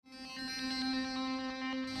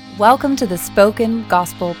Welcome to the Spoken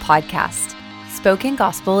Gospel Podcast. Spoken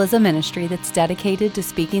Gospel is a ministry that's dedicated to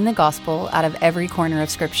speaking the gospel out of every corner of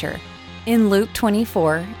Scripture. In Luke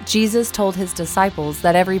 24, Jesus told his disciples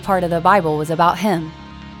that every part of the Bible was about him.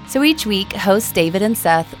 So each week, hosts David and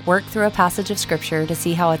Seth work through a passage of Scripture to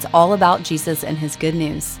see how it's all about Jesus and his good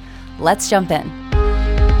news. Let's jump in.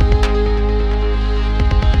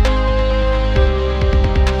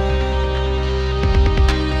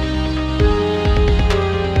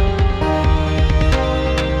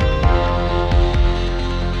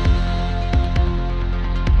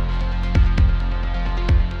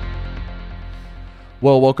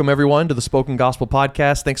 Well, welcome everyone to the Spoken Gospel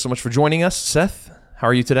Podcast. Thanks so much for joining us. Seth, how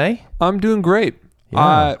are you today? I'm doing great.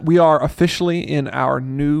 Yeah. We are officially in our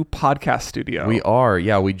new podcast studio. We are.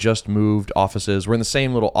 Yeah, we just moved offices. We're in the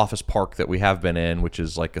same little office park that we have been in, which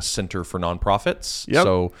is like a center for nonprofits. Yep.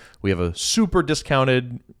 So we have a super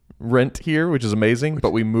discounted rent here, which is amazing,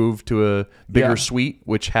 but we moved to a bigger suite,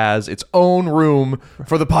 which has its own room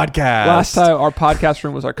for the podcast. Last time, our podcast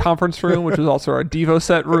room was our conference room, which was also our Devo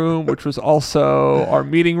set room, which was also our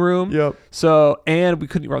meeting room. Yep. So, and we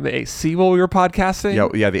couldn't run the AC while we were podcasting.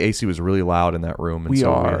 Yeah, the AC was really loud in that room, and we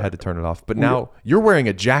had to turn it off. But now you're wearing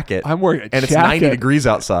a jacket. I'm wearing a jacket. And it's 90 degrees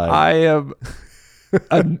outside. I am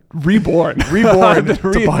reborn. to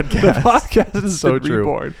podcast. The podcast is so true.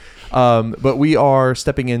 Reborn. But we are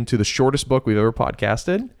stepping into the shortest book we've ever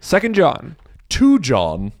podcasted. 2 John. 2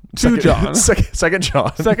 John. Second John. Second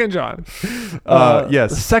John. 2 John.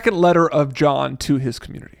 Yes. The second letter of John to his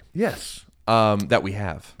community. Yes. That we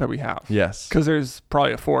have. Yes. Because there's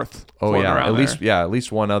probably a fourth. Oh yeah. Around At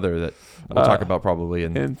least one other that we'll talk about probably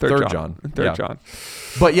in third John. In third John.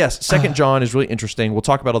 But yes, 2 John is really interesting. We'll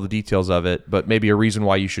talk about all the details of it, but maybe a reason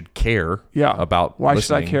why you should care about why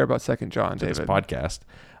should I listening care about 2 John, to David? this podcast.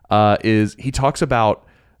 Is he talks about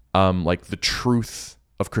like the truth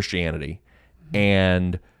of Christianity,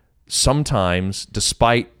 and sometimes,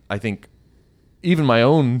 despite I think even my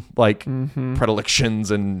own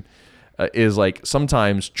predilections and is like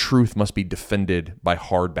sometimes truth must be defended by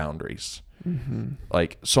hard boundaries,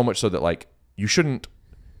 like so much so that like you shouldn't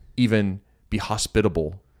even be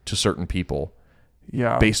hospitable to certain people,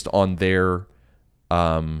 based on their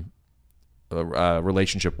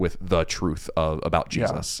relationship with the truth about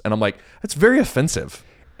Jesus. And I'm like, that's very offensive.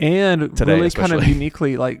 And today, really especially. kind of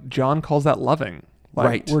uniquely, like John calls that loving. Like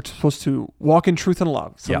right. We're supposed to walk in truth and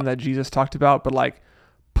love, something that Jesus talked about, but like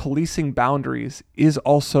policing boundaries is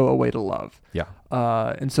also a way to love. Yeah.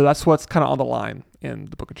 And so that's what's kind of on the line in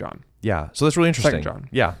the book of John. Yeah. So that's really interesting. 2 John.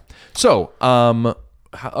 Yeah. So, so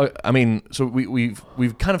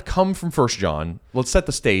we've kind of come from 1 John. Let's set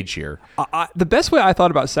the stage here. The best way I thought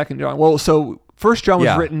about 2 John, well, so 1 John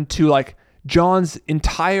was written to like John's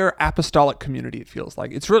entire apostolic community, it feels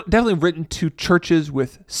like. It's definitely written to churches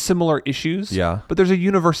with similar issues, but there's a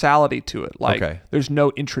universality to it. Like there's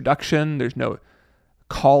no introduction, there's no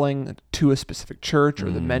calling to a specific church or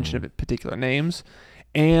the mention of particular names,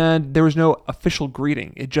 and there was no official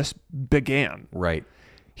greeting. It just began. Right.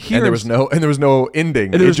 And there was no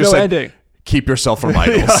ending. And there was no ending. Keep yourself from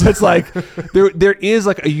idols. It's like there is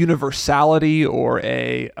like a universality or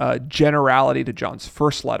a generality to John's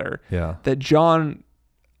first letter that John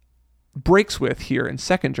breaks with here in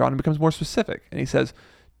 2 John and becomes more specific. And he says,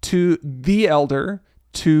 to the elder,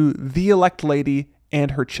 to the elect lady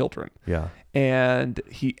and her children. Yeah. And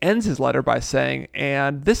he ends his letter by saying,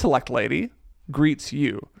 and this elect lady greets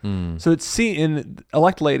you. So it's in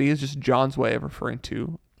elect lady is just John's way of referring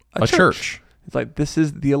to a church. It's like, this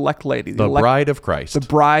is the elect lady. The bride of Christ. The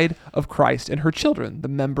bride of Christ and her children, the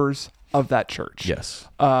members of that church. Yes.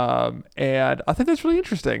 And I think that's really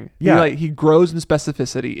interesting. Yeah. He grows in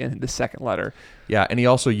specificity in the second letter. Yeah, and he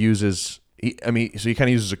also uses, he kind of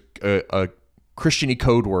uses a Christian-y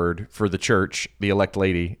code word for the church, the elect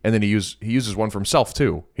lady, and then he uses one for himself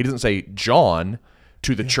too. He doesn't say John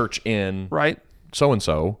to the church in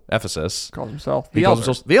so-and-so, Ephesus. Calls himself the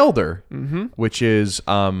elder, which is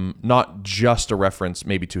not just a reference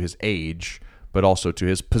maybe to his age, but also to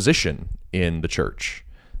his position in the church.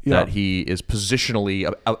 That he is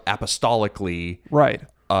positionally, apostolically,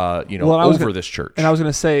 over this church. And I was going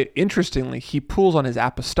to say, interestingly, he pulls on his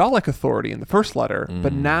apostolic authority in the first letter,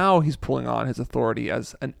 but now he's pulling on his authority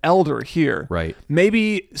as an elder here. Right.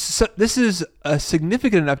 Maybe this is a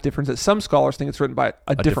significant enough difference that some scholars think it's written by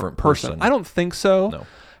a different person. I don't think so. No.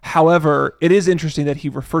 However, it is interesting that he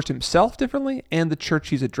refers to himself differently and the church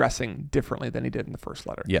he's addressing differently than he did in the first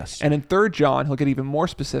letter. Yes. And in 3 John, he'll get even more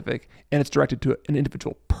specific, and it's directed to an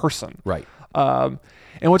individual person. Right. And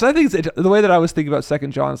what I think is the way that I was thinking about 2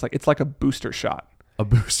 John is like it's like a booster shot. A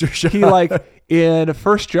booster shot. He in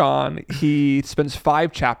 1 John, he spends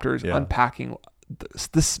 5 chapters unpacking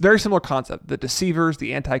this very similar concept: the deceivers,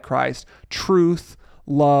 the Antichrist, truth,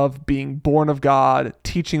 love, being born of God,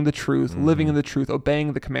 teaching the truth, living in the truth,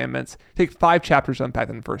 obeying the commandments. Take 5 chapters to unpack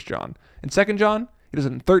that in 1 John. In 2 John, he does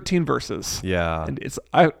it in 13 verses. Yeah. And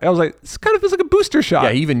I was like, this kind of feels like a booster shot.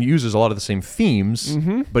 Yeah, he even uses a lot of the same themes,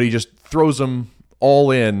 but he just throws them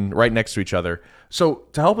all in right next to each other. So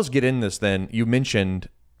to help us get in this, then, you mentioned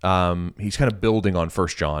he's kind of building on 1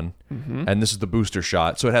 John, and this is the booster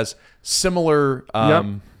shot. So it has similar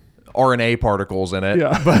RNA particles in it,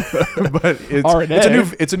 but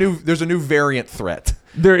there's a new variant threat.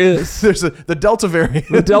 There is. There's the Delta variant.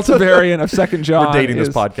 The Delta variant of 2 John. We're dating this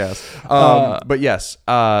podcast. But yes,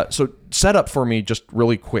 so set up for me just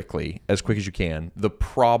really quickly, as quick as you can, the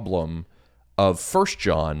problem of 1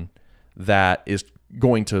 John that is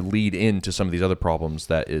going to lead into some of these other problems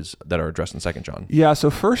that are addressed in 2 John. Yeah, so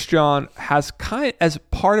 1 John has as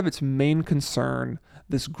part of its main concern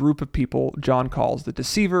this group of people John calls the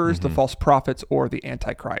deceivers, the false prophets, or the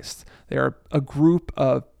Antichrist. They are a group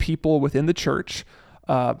of people within the church,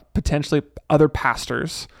 potentially other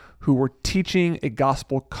pastors, who were teaching a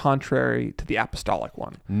gospel contrary to the apostolic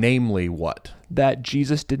one. Namely what? That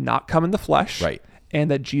Jesus did not come in the flesh. Right. And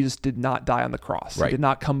that Jesus did not die on the cross. Right. He did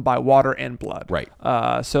not come by water and blood. Right.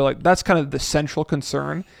 So that's kind of the central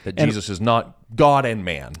concern. That Jesus is not God and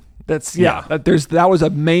man. That was a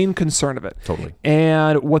main concern of it. Totally.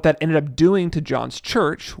 And what that ended up doing to John's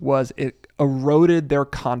church was it eroded their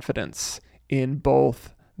confidence in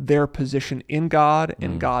both their position in God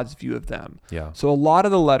and God's view of them. Yeah. So a lot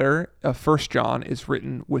of the letter of 1 John is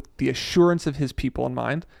written with the assurance of his people in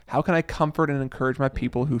mind. How can I comfort and encourage my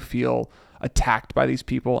people who feel attacked by these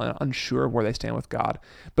people and unsure of where they stand with God?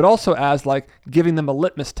 But also as giving them a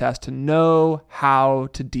litmus test to know how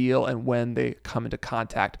to deal and when they come into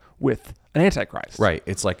contact with an Antichrist. Right.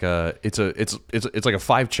 It's like it's like a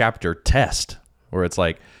 5-chapter test where it's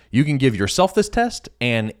like, you can give yourself this test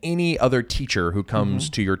and any other teacher who comes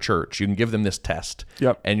to your church, you can give them this test.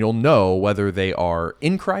 Yep. And you'll know whether they are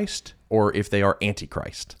in Christ or if they are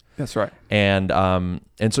Antichrist. That's right. And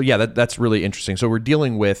so, yeah, that's really interesting. So we're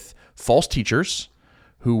dealing with false teachers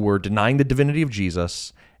who were denying the divinity of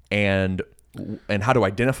Jesus and how to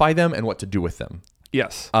identify them and what to do with them.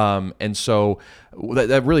 Yes. And so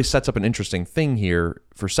that really sets up an interesting thing here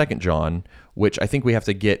for 2 John, which I think we have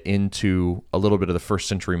to get into a little bit of the first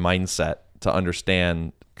century mindset to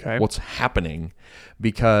understand what's happening,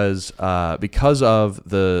 because of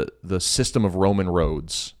the system of Roman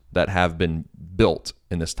roads that have been built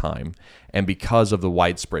in this time, and because of the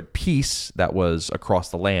widespread peace that was across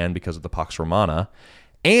the land because of the Pax Romana,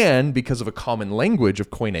 and because of a common language of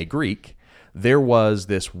Koine Greek, there was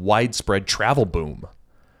this widespread travel boom.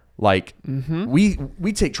 We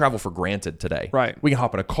take travel for granted today. Right. We can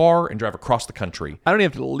hop in a car and drive across the country. I don't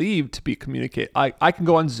even have to leave to be communicate. I can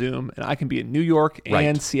go on Zoom and I can be in New York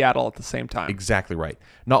and Seattle at the same time. Exactly right.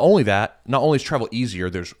 Not only is travel easier,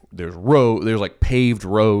 there's paved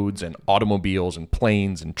roads and automobiles and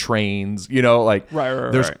planes and trains,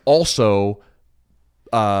 there's also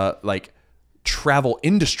travel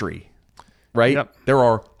industry. Right? Yep. There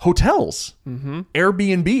are hotels,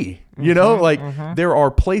 Airbnb, there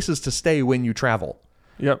are places to stay when you travel.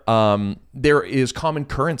 Yep. There is common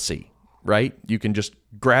currency, right? You can just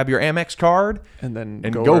grab your Amex card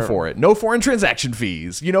and go for it. No foreign transaction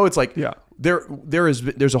fees. It's like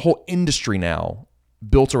there's a whole industry now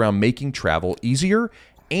built around making travel easier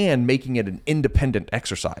and making it an independent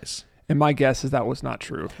exercise. And my guess is that was not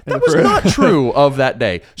true. That was not true of that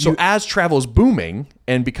day. So as travel is booming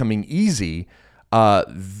and becoming easy,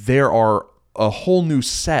 there are a whole new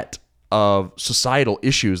set of societal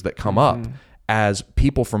issues that come up as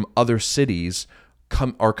people from other cities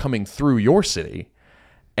are coming through your city.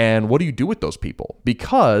 And what do you do with those people?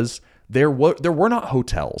 Because there were not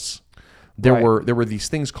hotels. There were these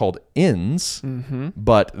things called inns,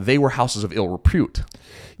 but they were houses of ill repute.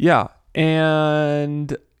 Yeah,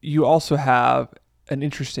 and you also have an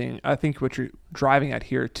interesting, I think what you're driving at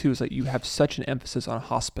here too is that you have such an emphasis on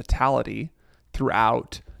hospitality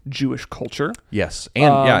throughout Jewish culture. Yes.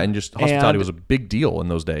 And just hospitality was a big deal in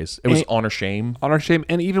those days. It was honor, shame.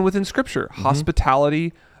 And even within scripture,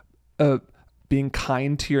 hospitality, being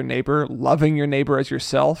kind to your neighbor, loving your neighbor as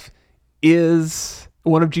yourself is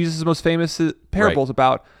one of Jesus' most famous parables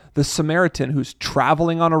about the Samaritan who's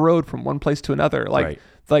traveling on a road from one place to another. Like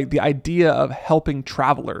the idea of helping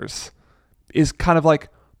travelers is kind of like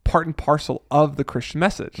part and parcel of the Christian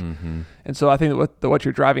message. And so I think that what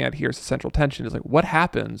you're driving at here is the central tension is like, what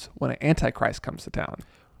happens when an Antichrist comes to town?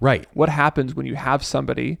 Right. What happens when you have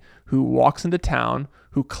somebody who walks into town,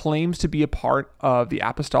 who claims to be a part of the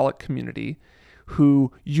apostolic community,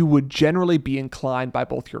 who you would generally be inclined by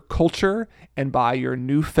both your culture and by your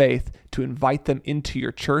new faith to invite them into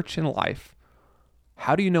your church and life?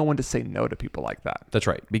 How do you know when to say no to people like that? That's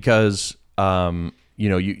right. Because,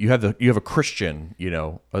 you have a Christian,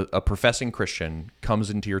 a professing Christian comes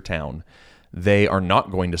into your town. They are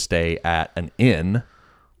not going to stay at an inn,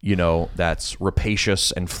 that's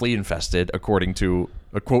rapacious and flea infested, according to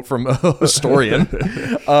a quote from a historian.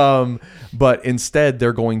 But instead,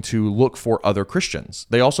 they're going to look for other Christians.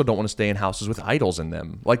 They also don't want to stay in houses with idols in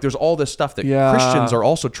them. Like, there's all this stuff that Christians are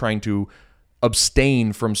also trying to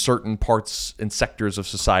abstain from certain parts and sectors of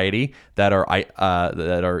society that are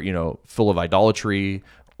full of idolatry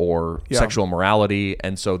or sexual immorality,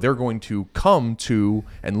 and so they're going to come to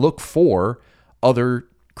and look for other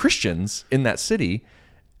Christians in that city,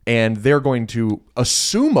 and they're going to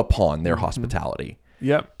assume upon their hospitality.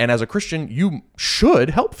 Yep. And as a Christian, you should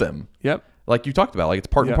help them. Yep. Like you talked about, like it's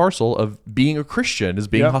part and parcel of being a Christian is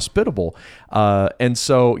being hospitable. And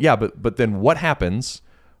so, but then what happens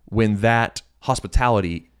when that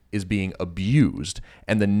hospitality is being abused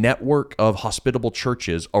and the network of hospitable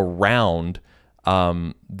churches around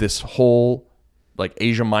this whole like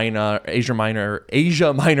Asia Minor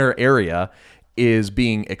area is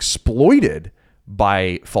being exploited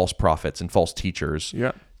by false prophets and false teachers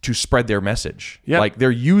to spread their message. Like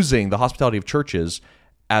they're using the hospitality of churches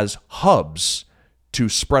as hubs to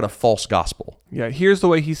spread a false gospel. Here's the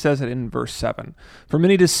way he says it in verse 7. For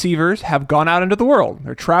many deceivers have gone out into the world.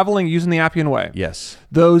 They're traveling using the Appian Way. Yes.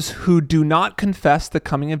 Those who do not confess the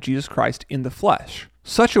coming of Jesus Christ in the flesh.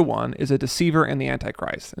 Such a one is a deceiver and the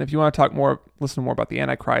Antichrist. And if you want to listen more about the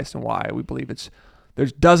Antichrist and why we believe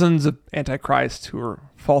there's dozens of Antichrists who are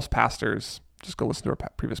false pastors, just go listen to our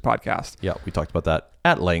previous podcast. Yeah, we talked about that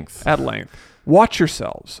at length. Watch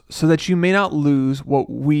yourselves so that you may not lose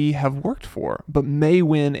what we have worked for, but may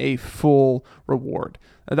win a full reward.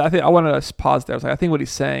 And I want to pause there. I think what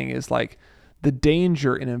he's saying is like the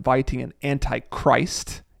danger in inviting an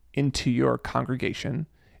antichrist into your congregation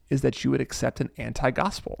is that you would accept an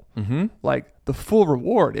anti-gospel. Mm-hmm. Like the full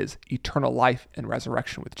reward is eternal life and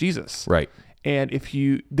resurrection with Jesus. Right. And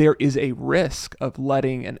there is a risk of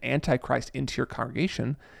letting an antichrist into your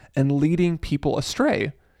congregation and leading people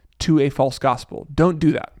astray to a false gospel. Don't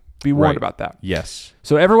do that. Be warned about that. Yes.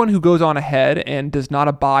 So everyone who goes on ahead and does not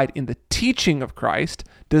abide in the teaching of Christ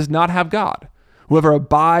does not have God. Whoever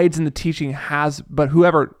abides in the teaching has both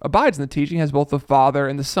the Father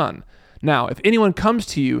and the Son. Now, if anyone comes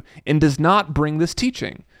to you and does not bring this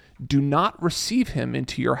teaching, do not receive him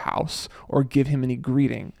into your house or give him any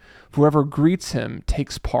greeting. Whoever greets him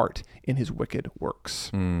takes part in his wicked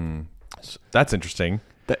works. That's interesting.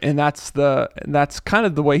 And that's kind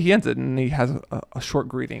of the way he ends it, and he has a short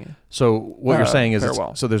greeting. So what you're saying is,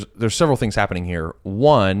 so there's several things happening here.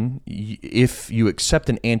 One, if you accept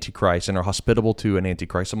an antichrist and are hospitable to an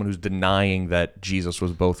antichrist, someone who's denying that Jesus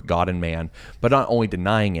was both God and man, but not only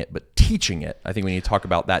denying it, but teaching it. I think we need to talk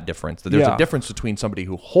about that difference. That there's a difference between somebody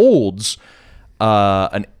who holds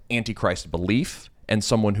an antichrist belief and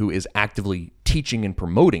someone who is actively teaching and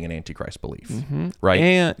promoting an antichrist belief, right?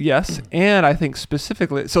 And I think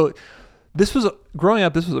specifically, so growing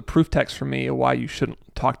up, this was a proof text for me of why you shouldn't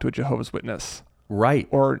talk to a Jehovah's Witness. Right.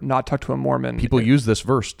 Or not talk to a Mormon. People use this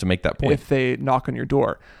verse to make that point. If they knock on your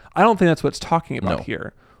door. I don't think that's what it's talking about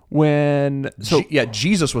here.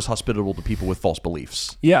 Jesus was hospitable to people with false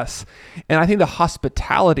beliefs. Yes. And I think the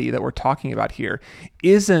hospitality that we're talking about here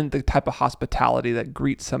isn't the type of hospitality that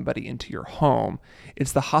greets somebody into your home.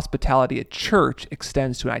 It's the hospitality a church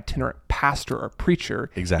extends to an itinerant pastor or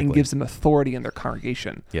preacher and gives them authority in their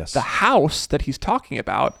congregation. Yes. The house that he's talking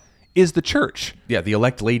about is the church. Yeah, the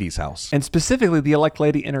elect lady's house. And specifically the elect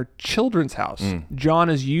lady in her children's house. John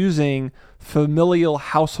is using familial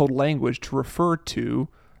household language to refer to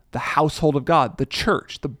the household of God, the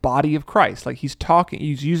church, the body of Christ. Like he's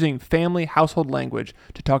using family household language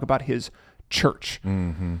to talk about his church.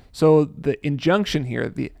 Mm-hmm. So the injunction here,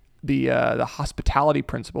 the hospitality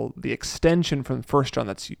principle, the extension from 1 John,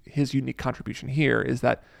 that's his unique contribution here, is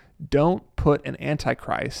that don't put an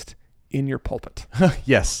antichrist in your pulpit.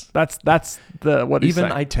 Yes. That's what he's saying.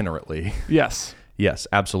 Even itinerantly. Yes. Yes,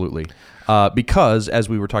 absolutely. Because as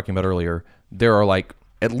we were talking about earlier, there are like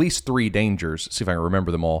at least 3 dangers. See if I can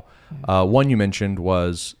remember them all. One you mentioned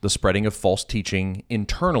was the spreading of false teaching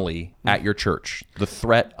internally at your church. The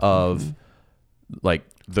threat of like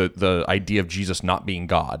the idea of Jesus not being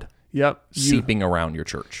God. Yep. Seeping around your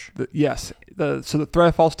church. So the threat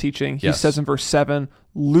of false teaching, he says in verse 7,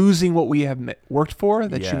 losing what we have worked for,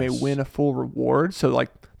 that you may Yes. win a full reward. So like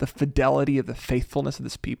the fidelity of the faithfulness of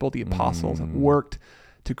this people, the apostles have worked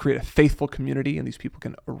to create a faithful community, and these people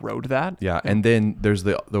can erode that. Yeah, and then there's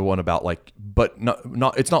the one about like, but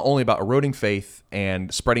not it's not only about eroding faith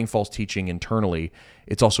and spreading false teaching internally.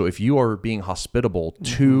 It's also if you are being hospitable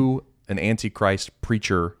to an antichrist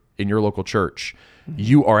preacher in your local church,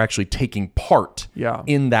 you are actually taking part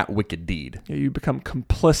in that wicked deed. Yeah, you become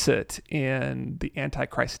complicit in the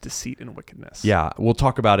antichrist deceit and wickedness. Yeah, we'll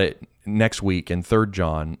talk about it next week in 3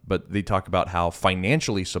 John, but they talk about how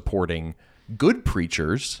financially supporting good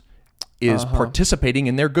preachers is participating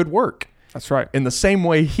in their good work. That's right. In the same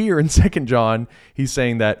way here in 2 John, he's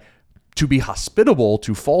saying that to be hospitable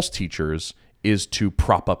to false teachers is to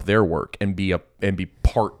prop up their work and be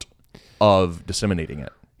part of disseminating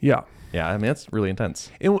it. Yeah. Yeah, I mean, that's really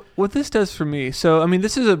intense. And what this does for me, so, I mean,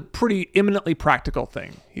 this is a pretty eminently practical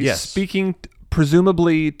thing. He's speaking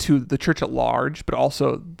presumably to the church at large, but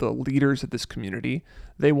also the leaders of this community.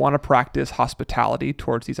 They want to practice hospitality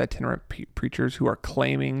towards these itinerant preachers who are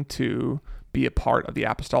claiming to be a part of the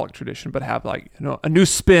apostolic tradition, but have like, you know, a new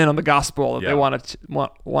spin on the gospel that they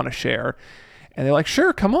want to share. And they're like,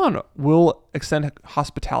 sure, come on, we'll extend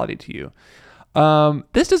hospitality to you.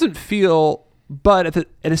 This doesn't feel, but and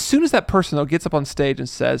as soon as that person though gets up on stage and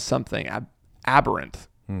says something aberrant,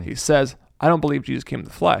 he says, I don't believe Jesus came in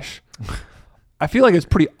the flesh. I feel like it's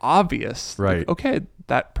pretty obvious. Right. Like, okay,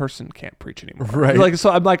 that person can't preach anymore. Right. Like, so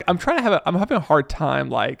I'm having a hard time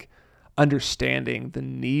like understanding the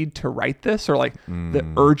need to write this, or like the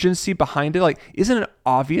urgency behind it. Like, isn't it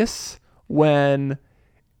obvious when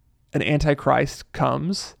an antichrist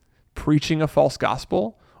comes preaching a false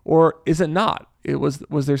gospel, or is it not? Was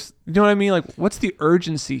there, you know what I mean? Like, what's the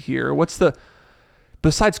urgency here? What's the,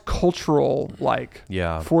 besides cultural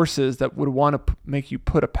forces that would want to make you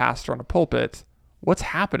put a pastor on a pulpit, what's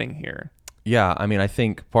happening here? Yeah, I mean, I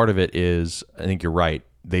think part of it is, I think you're right.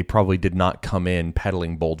 They probably did not come in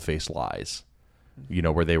peddling bold-faced lies, you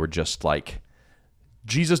know, where they were just like,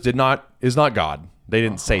 Jesus is not God. They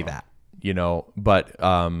didn't say that, you know. But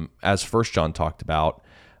as 1 John talked about,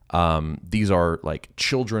 these are like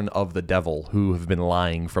children of the devil who have been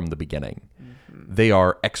lying from the beginning. They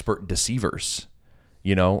are expert deceivers,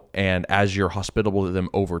 you know, and as you're hospitable to them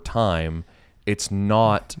over time, it's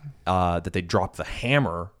not that they drop the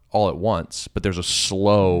hammer all at once, but there's a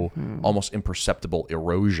slow, almost imperceptible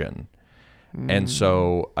erosion. And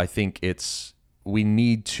so I think we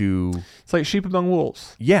need to... It's like sheep among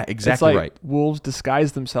wolves. Yeah, exactly, it's like right. Wolves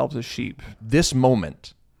disguise themselves as sheep. This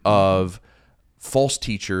moment of false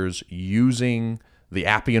teachers using the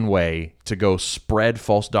Appian Way to go spread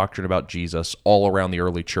false doctrine about Jesus all around the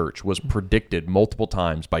early church was predicted multiple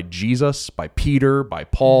times by Jesus, by Peter, by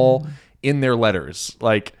Paul, in their letters.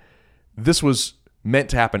 Like, this was meant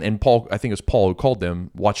to happen. And Paul, I think it was Paul who called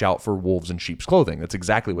them, watch out for wolves in sheep's clothing. That's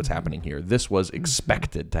exactly what's happening here. This was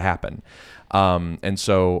expected to happen. And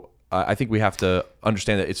so I think we have to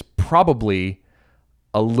understand that it's probably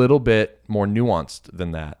a little bit more nuanced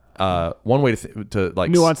than that. One way to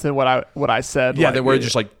like nuanced than what I said. Yeah, that we're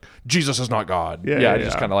just like, Jesus is not God. Yeah, it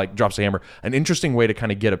just kind of like drops the hammer. An interesting way to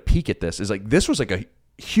kind of get a peek at this is like, this was like a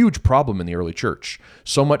huge problem in the early church.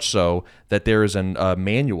 So much so that there is a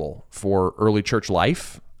manual for early church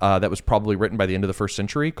life that was probably written by the end of the first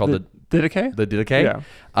century called the Didache. The Didache.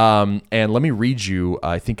 Yeah. And let me read you,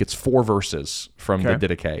 I think it's 4 verses from the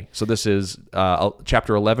Didache. So this is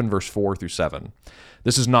chapter 11, verse 4 through 7.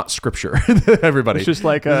 This is not scripture, everybody. It's just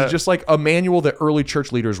like this is just like a manual that early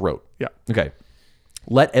church leaders wrote. Yeah. Okay.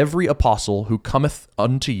 Let every apostle who cometh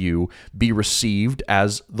unto you be received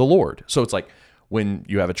as the Lord. So it's like when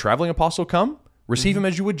you have a traveling apostle come, receive him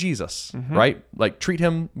as you would Jesus, right? Like treat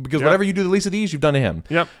him, because whatever you do to the least of these, you've done to him.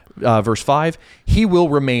 Yep. Verse 5, he will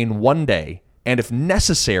remain 1 day, and if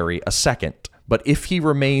necessary, a second. But if he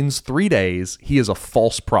remains 3 days, he is a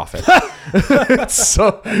false prophet.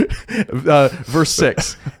 So, verse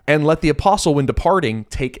 6, and let the apostle, when departing,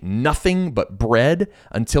 take nothing but bread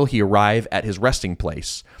until he arrive at his resting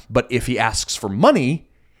place. But if he asks for money,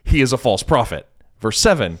 he is a false prophet. Verse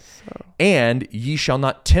 7, and ye shall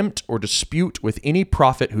not tempt or dispute with any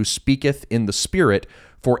prophet who speaketh in the Spirit,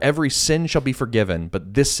 for every sin shall be forgiven,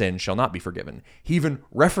 but this sin shall not be forgiven. He even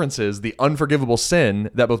references the unforgivable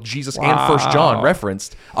sin that both Jesus and 1 John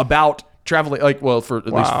referenced about traveling, like, well, for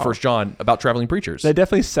at least 1 John, about traveling preachers. That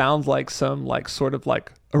definitely sounds like some sort of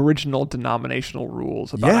original denominational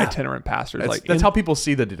rules about itinerant pastors. That's how people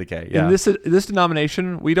see the Didache. Yeah. In this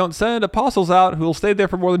denomination, we don't send apostles out who will stay there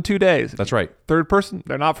for more than 2 days. That's right. Third person,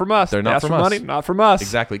 they're not from us. They're not from us. us. Money, not from us.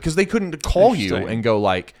 Exactly, because they couldn't call you and go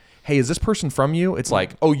like, hey, is this person from you? It's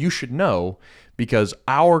like, oh, you should know, because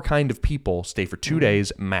our kind of people stay for 2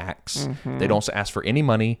 days max. They don't ask for any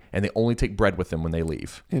money, and they only take bread with them when they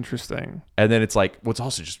leave. Interesting. And then it's like, what's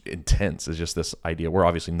also just intense is just this idea. We're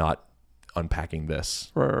obviously not unpacking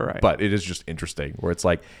this, right. but it is just interesting where it's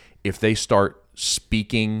like, if they start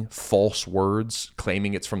speaking false words,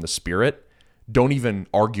 claiming it's from the Spirit, don't even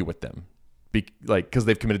argue with them. Because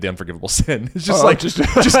they've committed the unforgivable sin. It's just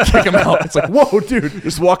just kick them out. It's like, whoa, dude.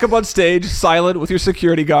 Just walk up on stage, silent with your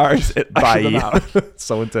security guards, and usher them out.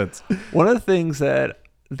 So intense. One of the things that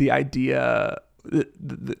the idea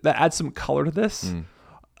that adds some color to this,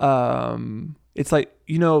 it's like,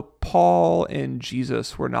 Paul and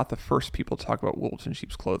Jesus were not the first people to talk about wolves in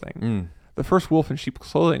sheep's clothing. The first wolf in sheep's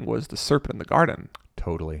clothing was the serpent in the garden.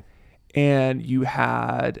 Totally. And you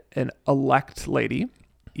had an elect lady,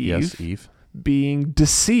 Eve. Being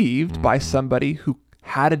deceived by somebody who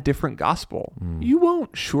had a different gospel. You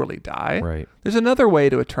won't surely die. Right. There's another way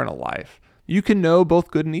to eternal life. You can know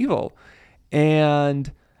both good and evil.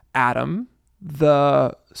 And Adam,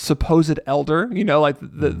 the supposed elder, like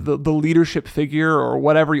the leadership figure or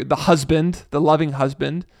whatever, the husband, the loving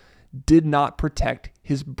husband, did not protect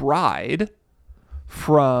his bride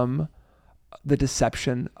from the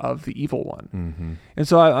deception of the evil one. And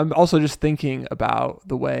so I'm also just thinking about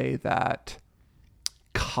the way that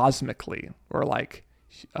cosmically, or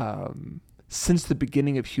since the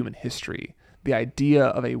beginning of human history, the idea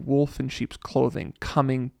of a wolf in sheep's clothing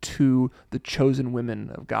coming to the chosen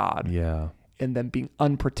women of God, and them being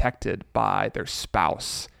unprotected by their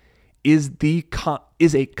spouse is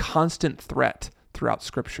a constant threat throughout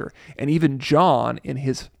Scripture. And even John, in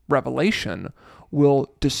his Revelation,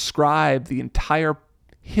 will describe the entire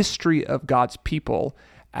history of God's people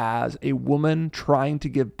as a woman trying to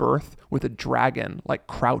give birth with a dragon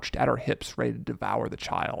crouched at her hips, ready to devour the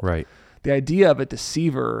child. Right. The idea of a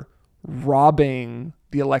deceiver robbing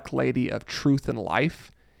the elect lady of truth and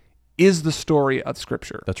life is the story of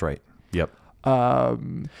Scripture. That's right. Yep.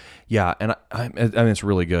 Yeah, and I mean, it's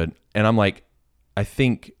really good. And I'm like, I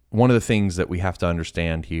think one of the things that we have to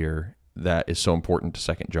understand here that is so important to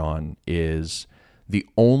 2 John is the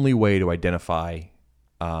only way to identify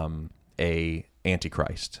a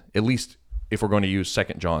antichrist, at least if we're going to use 2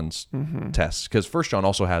 John's tests, because 1 John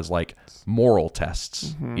also has moral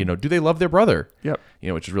tests. Do they love their brother? Yep.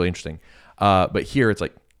 Which is really interesting. But here it's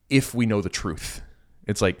like, if we know the truth,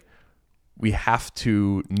 it's like we have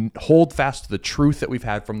to hold fast to the truth that we've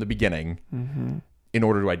had from the beginning in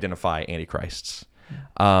order to identify antichrists.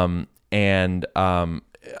 I'll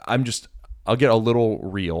get a little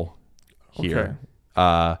real here.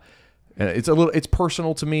 Okay. It's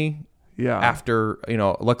personal to me. Yeah. After,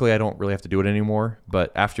 luckily I don't really have to do it anymore,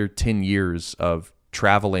 but after 10 years of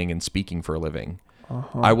traveling and speaking for a living,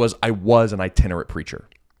 I was an itinerant preacher.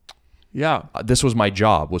 Yeah. This was my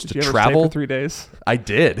job, was Did to you ever travel stay for 3 days. I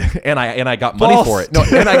did. And I got money for it. No,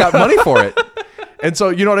 and I got money for it. And so,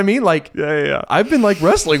 you know what I mean? Yeah. I've been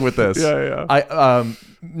wrestling with this. Yeah.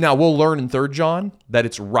 Now we'll learn in 3 John that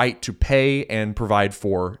it's right to pay and provide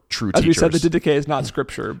for true teachers. As we said, the Didache is not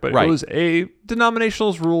Scripture, but it was a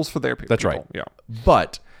denominational's rules for their people. That's right. Yeah.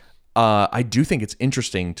 But I do think it's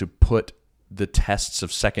interesting to put the tests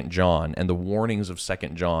of 2 John and the warnings of 2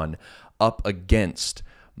 John up against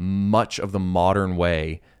much of the modern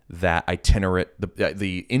way that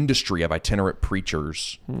the industry of itinerant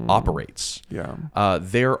preachers operates. Yeah.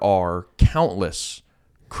 There are countless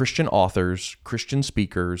Christian authors, Christian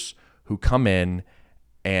speakers who come in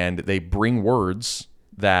and they bring words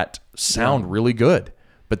that sound really good,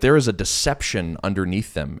 but there is a deception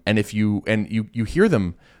underneath them. And if you hear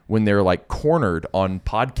them when they're cornered on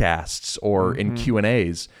podcasts or in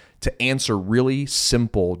Q&As to answer really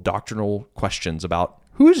simple doctrinal questions about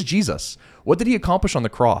who is Jesus? What did he accomplish on the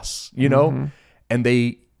cross? And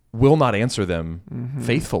they will not answer them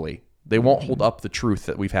faithfully. They won't hold up the truth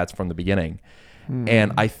that we've had from the beginning.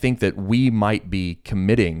 And I think that we might be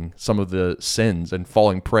committing some of the sins and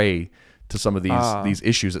falling prey to some of these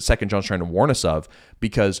issues that 2 John's trying to warn us of,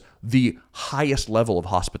 because the highest level of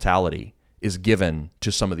hospitality is given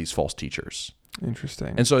to some of these false teachers.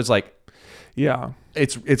 Interesting. And so it's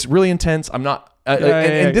it's really intense. I'm not,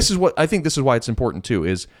 this is what I think. This is why it's important too.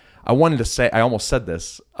 Is I wanted to say, I almost said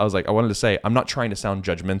this. I wanted to say, I'm not trying to sound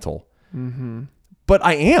judgmental, but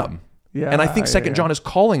I am. Yeah, and I think 2 John is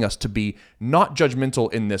calling us to be not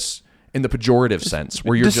judgmental in the pejorative sense,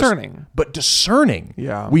 where you're discerning, but discerning.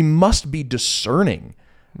 Yeah, we must be discerning.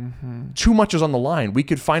 Too much is on the line. We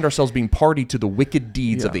could find ourselves being party to the wicked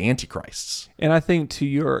deeds of the antichrists. And I think to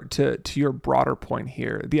your broader point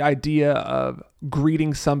here, the idea of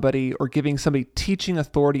greeting somebody or giving somebody teaching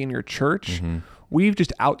authority in your church we've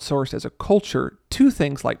just outsourced as a culture to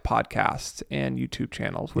things like podcasts and YouTube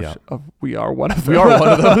channels, which we are one of them. We are one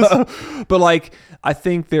of those. But like, I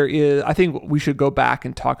think we should go back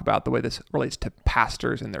and talk about the way this relates to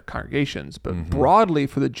pastors and their congregations. But broadly,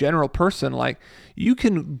 for the general person, like, you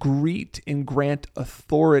can greet and grant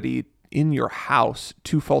authority in your house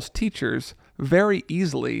to false teachers very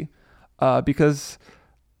easily because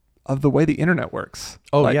of the way the internet works.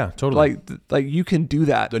 Oh, yeah, totally. Like you can do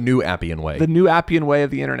that. The new Appian way. The new Appian way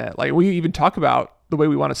of the internet. Like, we even talk about the way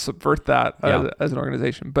we want to subvert that as an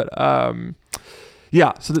organization. But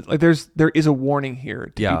so there is a warning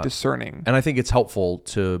here to be discerning. And I think it's helpful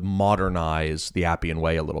to modernize the Appian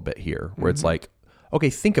way a little bit here, where it's like,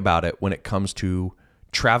 okay, think about it when it comes to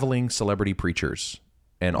traveling celebrity preachers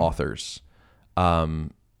and authors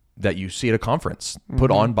that you see at a conference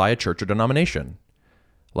put on by a church or denomination.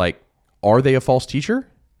 Like, are they a false teacher?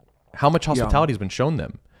 How much hospitality has been shown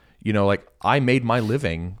them? You know, like, I made my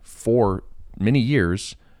living for many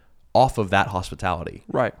years off of that hospitality.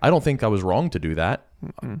 Right. I don't think I was wrong to do that.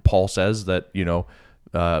 Paul says that, you know,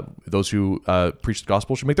 those who preach the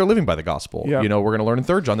gospel should make their living by the gospel. You know, we're going to learn in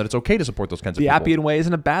 3 John that it's okay to support those kinds of people. The Appian way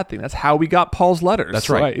isn't a bad thing. That's how we got Paul's letters. That's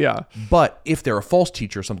right. Yeah. But if they're a false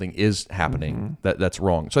teacher, something is happening that's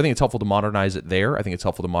wrong. So I think it's helpful to modernize it there. I think it's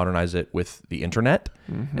helpful to modernize it with the internet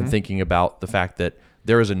and thinking about the fact that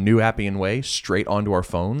there is a new Appian way straight onto our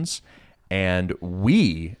phones. And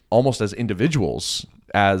we, almost as individuals,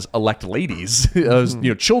 as elect ladies, as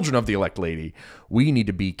children of the elect lady, we need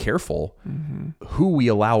to be careful who we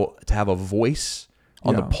allow to have a voice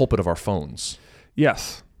on the pulpit of our phones.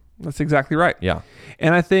 Yes, that's exactly right. Yeah.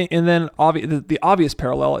 And I think, and then the obvious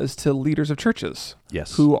parallel is to leaders of churches.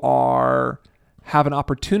 Yes. Who have an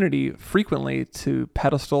opportunity frequently to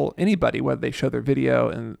pedestal anybody, whether they show their video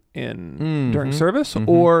in during service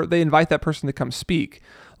or they invite that person to come speak.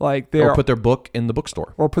 Like, or put their book in the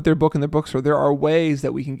bookstore. There are ways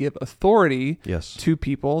that we can give authority to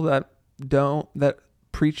people that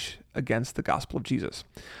preach against the gospel of Jesus.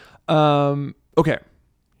 Okay.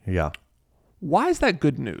 Yeah. Why is that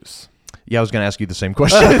good news? Yeah, I was going to ask you the same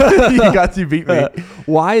question. You beat me.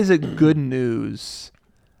 Why is it good news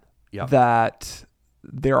that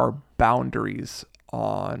there are boundaries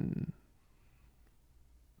on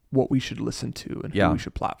what we should listen to and who we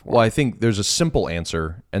should platform? Well, I think there's a simple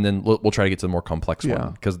answer, and then we'll try to get to the more complex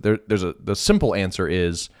one. Because the simple answer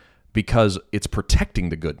is because it's protecting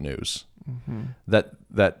the good news.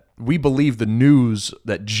 That we believe the news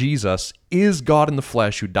that Jesus is God in the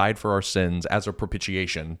flesh who died for our sins as a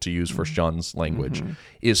propitiation, to use 1 John's language,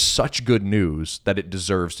 is such good news that it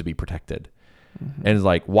deserves to be protected. And it's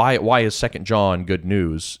like, why is 2 John good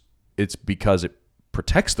news? It's because it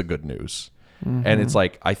protects the good news. And it's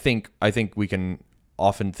like, I think we can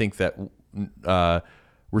often think that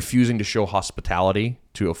refusing to show hospitality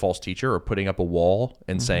to a false teacher or putting up a wall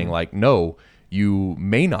and saying like, no, you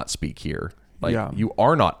may not speak here. Like, you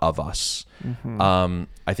are not of us.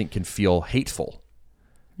 I think can feel hateful.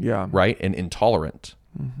 Yeah. Right. And intolerant.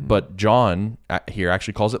 But John here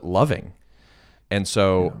actually calls it loving. And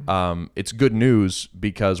so it's good news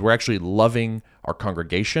because we're actually loving our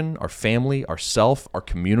congregation, our family, ourself, our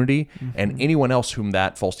community, and anyone else whom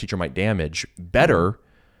that false teacher might damage better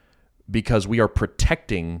because we are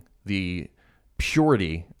protecting the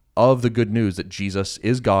purity of the good news that Jesus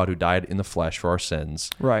is God who died in the flesh for our sins.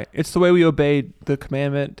 Right. It's the way we obeyed the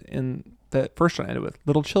commandment in that first one I ended with.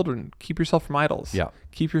 Little children, keep yourself from idols. Yeah.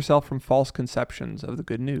 Keep yourself from false conceptions of the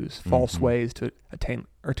good news, false ways to attain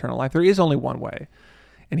eternal life. There is only one way,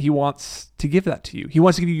 and he wants to give that to you. He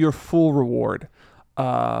wants to give you your full reward,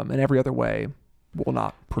 and every other way will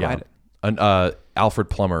not provide it. And Alfred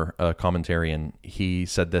Plummer, a commentarian, he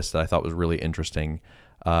said this that I thought was really interesting.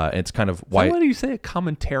 And it's kind of why. What do you say? A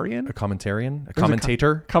commentarian? A commentarian? A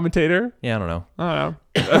commentator? Commentator? Yeah, I don't know. I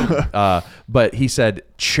don't know. But he said,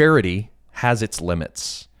 charity has its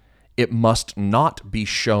limits. It must not be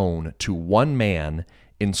shown to one man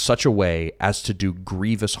in such a way as to do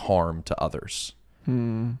grievous harm to others.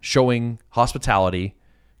 Showing hospitality,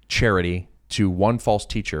 charity to one false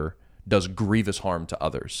teacher does grievous harm to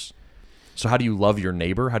others. So how do you love your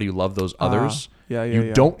neighbor? How do you love those others?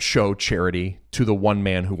 You don't show charity to the one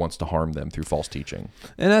man who wants to harm them through false teaching.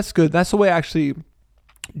 And that's good. That's the way actually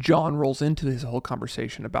John rolls into his whole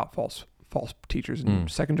conversation about false teachers in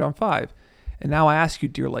 2 John 5. And now I ask you,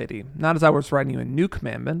 dear lady, not as I was writing you a new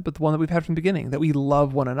commandment, but the one that we've had from the beginning, that we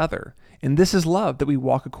love one another. And this is love, that we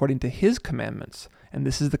walk according to his commandments. And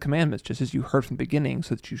this is the commandments, just as you heard from the beginning,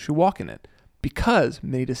 so that you should walk in it. Because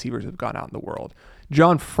many deceivers have gone out in the world.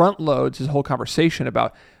 John front loads his whole conversation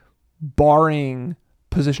about barring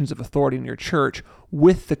positions of authority in your church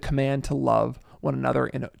with the command to love one another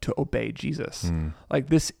and to obey Jesus. Like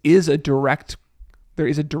there is a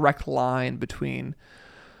direct line between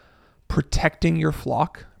protecting your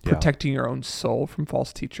flock, protecting your own soul from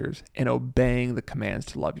false teachers, and obeying the commands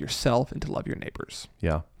to love yourself and to love your neighbors.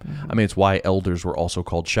 Yeah. I mean, it's why elders were also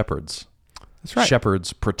called shepherds. That's right.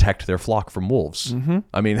 Shepherds protect their flock from wolves.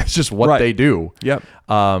 I mean, it's just what they do. Yep.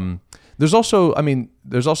 There's also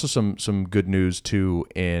some good news too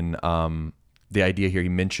in the idea here. He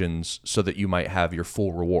mentions so that you might have your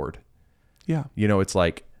full reward. Yeah. You know, it's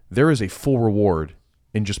like there is a full reward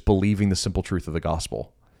in just believing the simple truth of the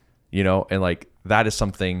gospel. You know, and like that is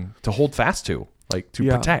something to hold fast to, like to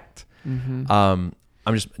protect. I'm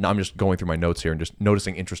just going through my notes here and just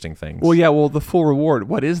noticing interesting things. Well, the full reward,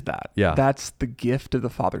 what is that? Yeah. That's the gift of the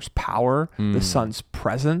Father's power, the Son's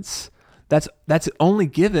presence. That's only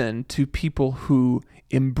given to people who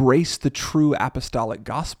embrace the true apostolic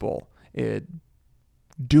gospel,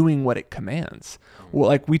 doing what it commands. Well,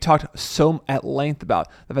 like we talked so at length about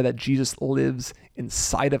the fact that Jesus lives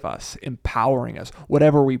inside of us, empowering us.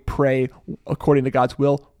 Whatever we pray according to God's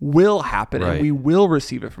will happen, and we will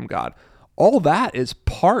receive it from God. All that is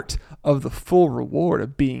part of the full reward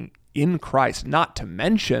of being in Christ, not to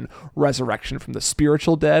mention resurrection from the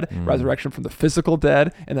spiritual dead, resurrection from the physical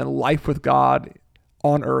dead, and then life with God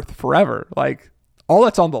on earth forever. Like all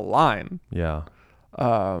that's on the line. Yeah.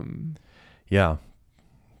 Yeah.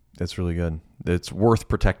 That's really good. It's worth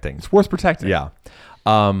protecting. It's worth protecting. Yeah.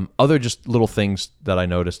 Other just little things that I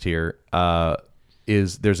noticed here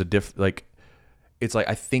is there's it's like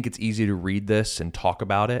I think it's easy to read this and talk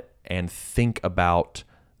about it and think about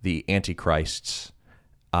the antichrists,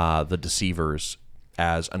 the deceivers,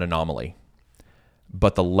 as an anomaly.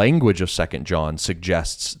 But the language of 2 John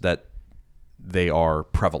suggests that they are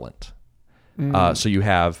prevalent. So you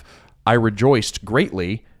have, I rejoiced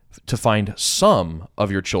greatly to find some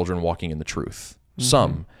of your children walking in the truth.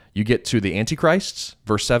 Some. You get to the antichrists,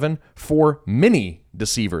 verse 7, for many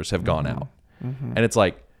deceivers have gone out. And it's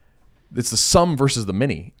like, it's the some versus the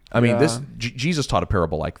many. I mean, Jesus taught a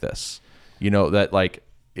parable like this, you know, that like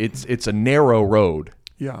it's a narrow road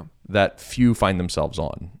that few find themselves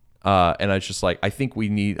on. And it's just like, I think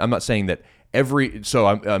I'm not saying that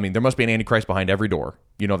I mean, there must be an antichrist behind every door.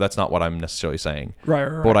 You know, that's not what I'm necessarily saying. Right.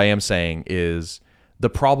 But what I am saying is the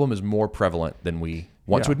problem is more prevalent than we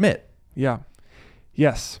want to admit. Yeah.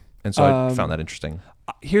 Yes. And so I found that interesting.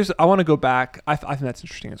 I want to go back. I think that's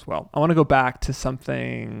interesting as well. I want to go back to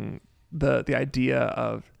something, the idea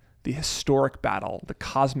of the historic battle, the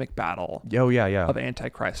cosmic battle of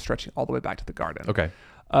Antichrist stretching all the way back to the garden. Okay.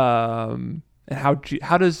 And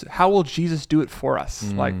how will Jesus do it for us?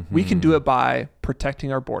 Like we can do it by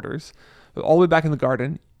protecting our borders, but all the way back in the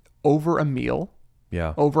garden, over a meal,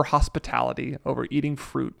 over hospitality, over eating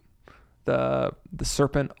fruit. The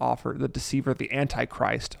serpent the deceiver, the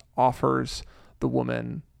Antichrist offers the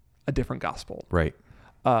woman a different gospel. Right.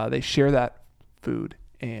 They share that food,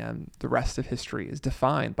 and the rest of history is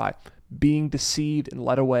defined by being deceived and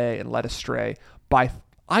led away and led astray by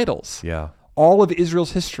idols. Yeah. All of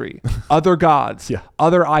Israel's history, other gods,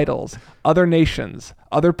 other idols, other nations,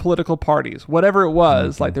 other political parties, whatever it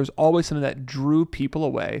was, like there's always something that drew people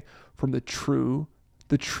away from the truth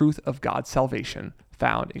of God's salvation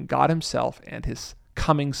found in God himself and his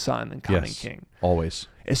coming son and coming king. Always.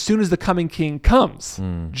 As soon as the coming king comes,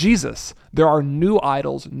 Jesus, there are new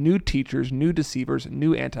idols, new teachers, new deceivers,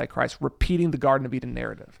 new antichrists repeating the Garden of Eden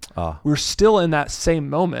narrative. We're still in that same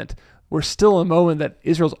moment. We're still in a moment that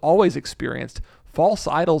Israel's always experienced. False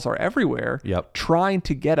idols are everywhere, trying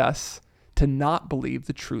to get us to not believe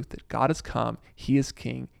the truth that God has come, he is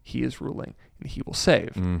king, he is ruling, and he will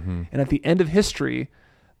save. And at the end of history,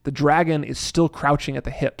 the dragon is still crouching at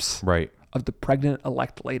the hips of the pregnant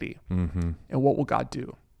elect lady. And what will God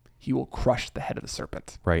do? He will crush the head of the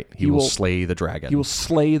serpent. Right. He will slay the dragon. He will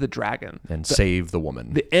slay the dragon. And save the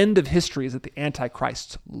woman. The end of history is that the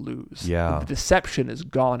antichrists lose. Yeah. The deception is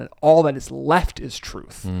gone, and all that is left is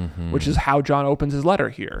truth, which is how John opens his letter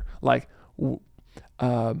here. Like,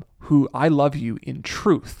 who I love you in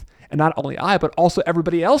truth. And not only I, but also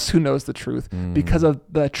everybody else who knows the truth because of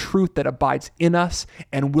the truth that abides in us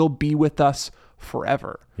and will be with us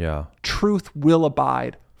forever. Yeah. Truth will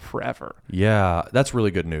abide forever. Yeah, that's really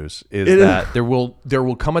good news. That there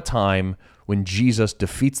will come a time when Jesus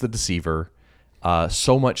defeats the deceiver,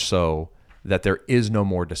 so much so that there is no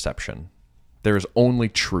more deception. There is only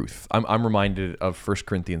truth. I'm reminded of 1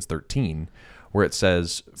 Corinthians 13, where it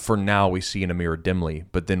says, "For now we see in a mirror dimly,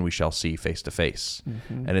 but then we shall see face to face."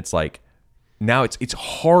 And it's like, now it's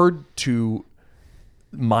hard to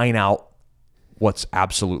mine out what's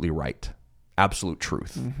absolutely right absolute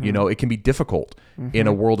truth. You know, it can be difficult in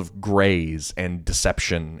a world of grays and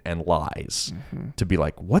deception and lies to be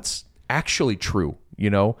like, what's actually true? You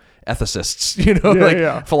know, ethicists, you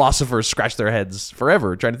know, philosophers scratch their heads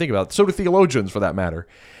forever trying to think about it. So do theologians, for that matter.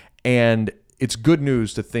 And it's good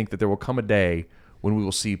news to think that there will come a day when we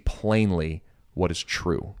will see plainly what is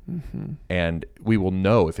true, and we will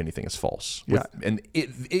know if anything is false. And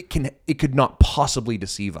it could not possibly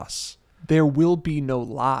deceive us. There will be no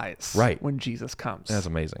lies when Jesus comes. That's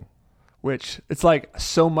amazing. Which, it's like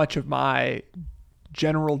so much of my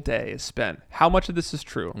general day is spent. How much of this is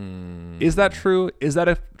true? Is that true? Is that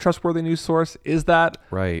a trustworthy news source? Is that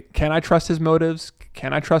right? Can I trust his motives?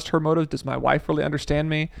 Can I trust her motives? Does my wife really understand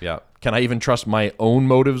me? Yeah. Can I even trust my own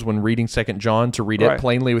motives when reading 2 John to read it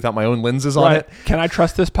plainly without my own lenses on it? Can I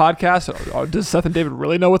trust this podcast? Or does Seth and David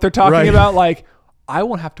really know what they're talking about? Like, I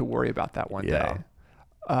won't have to worry about that one day.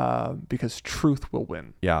 Because truth will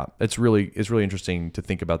win. Yeah, it's really interesting to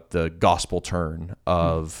think about the gospel turn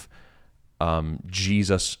of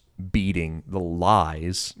Jesus beating the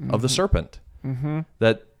lies of the serpent.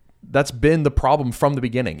 That's been the problem from the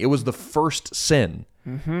beginning. It was the first sin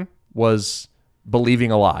was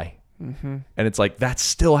believing a lie. And it's like, that's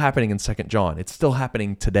still happening in 2 John. It's still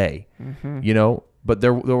happening today, you know? But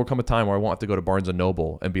there will come a time where I won't have to go to Barnes &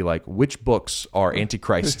 Noble and be like, which books are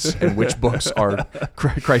antichrists and which books are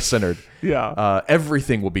Christ-centered? Yeah.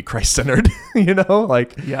 Everything will be Christ-centered, you know?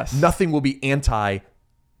 Like, nothing will be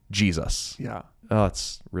anti-Jesus. Yeah. Oh,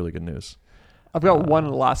 it's really good news. I've got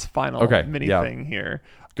one last final mini thing here.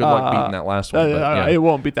 Good luck beating that last one. It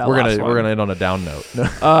won't beat that last one. We're going to end on a down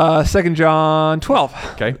note. 2 John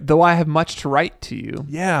 12. Okay. Though I have much to write to you,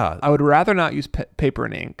 yeah, I would rather not use paper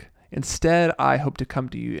and ink. Instead, I hope to come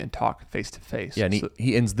to you and talk face to face. Yeah, and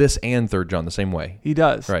he ends this and 3 John the same way. He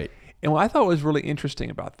does. Right. And what I thought was really interesting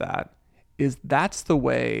about that is that's the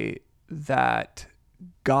way that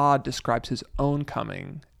God describes his own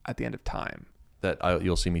coming at the end of time. That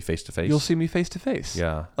you'll see me face to face? You'll see me face to face.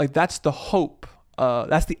 Yeah. Like, that's the hope.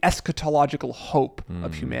 That's the eschatological hope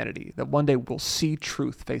of humanity, that one day we'll see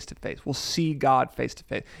truth face to face. We'll see God face to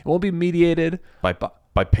face. It won't be mediated by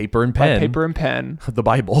paper and pen. By paper and pen. The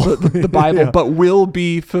Bible. The Bible, but will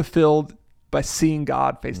be fulfilled by seeing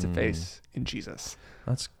God face to face in Jesus.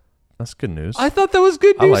 That's good news. I thought that was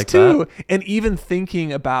good news like too. That. And even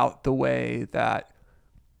thinking about the way that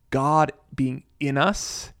God being in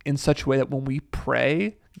us in such a way that when we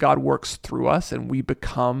pray, God works through us and we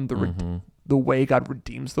become the way God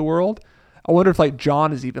redeems the world. I wonder if like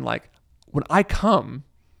John is even like, when I come,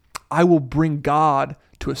 I will bring God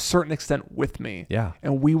to a certain extent with me. Yeah.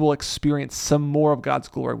 And we will experience some more of God's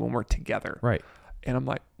glory when we're together. Right. And I'm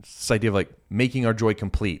like, it's this idea of like making our joy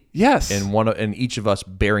complete. Yes. And each of us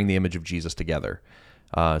bearing the image of Jesus together.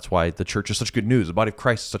 That's why the church is such good news. The body of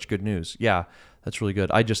Christ is such good news. Yeah, that's really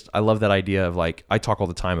good. I love that idea of like, I talk all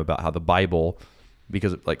the time about how the Bible,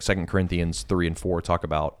 because like 2 Corinthians 3 and 4 talk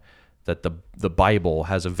about that the Bible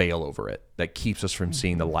has a veil over it that keeps us from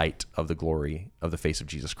seeing the light of the glory of the face of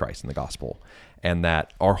Jesus Christ in the gospel. And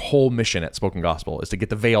that our whole mission at Spoken Gospel is to get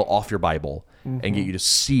the veil off your Bible and get you to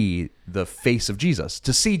see the face of Jesus,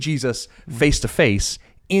 to see Jesus face to face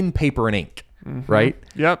in paper and ink, right?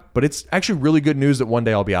 Yep. But it's actually really good news that one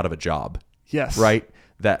day I'll be out of a job. Yes. Right?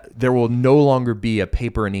 That there will no longer be a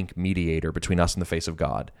paper and ink mediator between us and the face of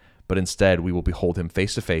God, but instead we will behold him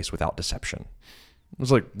face to face without deception. It's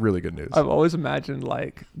like really good news. I've always imagined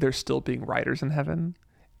like there still being writers in heaven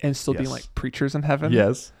and still being like preachers in heaven.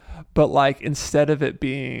 Yes. But like instead of it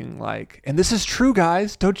being like, and this is true,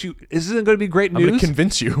 guys, isn't it going to be great news? I'm going to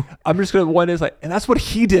convince you. I'm just going to, one is like, and that's what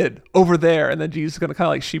he did over there. And then Jesus is going to kind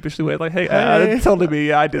of like sheepishly wait like, hey, that's totally me.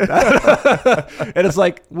 Yeah, I did that. And it's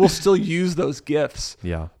like, we'll still use those gifts.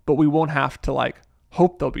 Yeah. But we won't have to like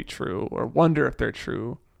hope they'll be true or wonder if they're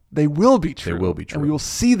true. They will be true. They will be true. And we will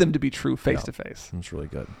see them to be true face to face. That's really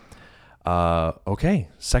good. Okay.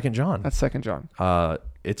 2 John. That's 2 John.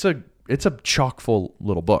 It's a chock full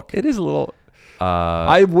little book. It is a little.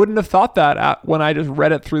 I wouldn't have thought that when I just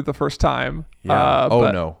read it through the first time. Yeah.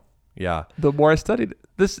 No. Yeah. The more I studied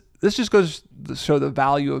this just goes to show the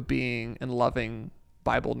value of being and loving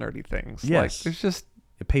Bible nerdy things. Yes. Like, there's just.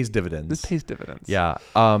 It pays dividends. Yeah.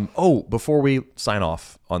 Before we sign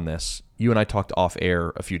off on this, you and I talked off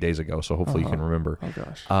air a few days ago, so hopefully you can remember. Oh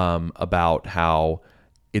gosh. About how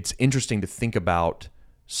it's interesting to think about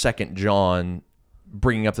 2 John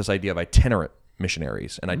bringing up this idea of itinerant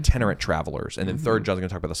missionaries and itinerant travelers, and then 3 John's going to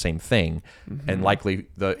talk about the same thing, and likely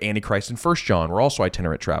the Antichrist in 1 John were also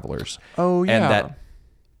itinerant travelers. Oh yeah. And that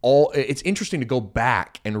it's interesting to go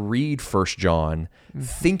back and read 1 John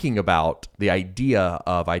thinking about the idea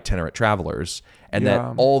of itinerant travelers, and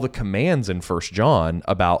that all the commands in 1 John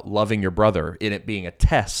about loving your brother, in it being a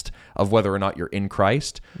test of whether or not you're in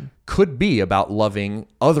Christ, could be about loving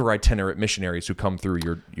other itinerant missionaries who come through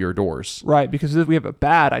your doors. Right, because we have a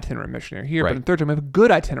bad itinerant missionary here, but in 3 John we have a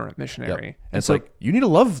good itinerant missionary. Yep. And it's so, like, you need to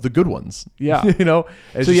love the good ones. Yeah. You know?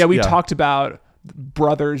 So we talked about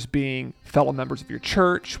brothers being fellow members of your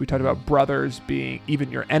church. We talked about brothers being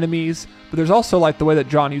even your enemies. But there's also, like, the way that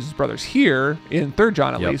John uses brothers here, in 3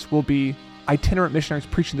 John at least, will be itinerant missionaries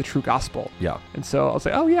preaching the true gospel. Yeah. And so I was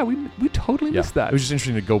like, oh yeah, we totally missed that. It was just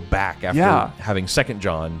interesting to go back after having 2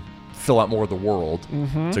 John fill out more of the world,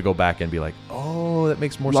 to go back and be like, oh, that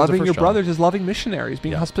makes more sense. Loving your brothers is loving missionaries,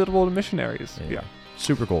 being hospitable to missionaries. Yeah.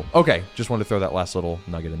 Super cool. Okay, just wanted to throw that last little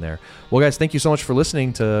nugget in there. Well, guys, thank you so much for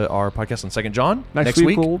listening to our podcast on 2 John. Next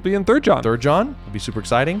week we'll be in 3 John. 3 John will be super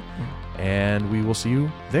exciting, and we will see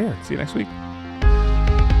you there. See you next week.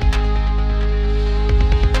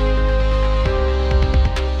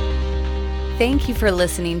 Thank you for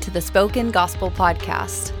listening to the Spoken Gospel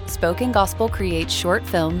Podcast. Spoken Gospel creates short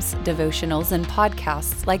films, devotionals, and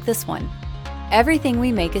podcasts like this one. Everything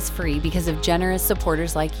we make is free because of generous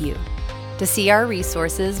supporters like you. To see our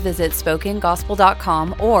resources, visit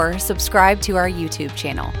spokengospel.com or subscribe to our YouTube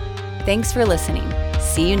channel. Thanks for listening.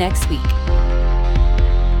 See you next week.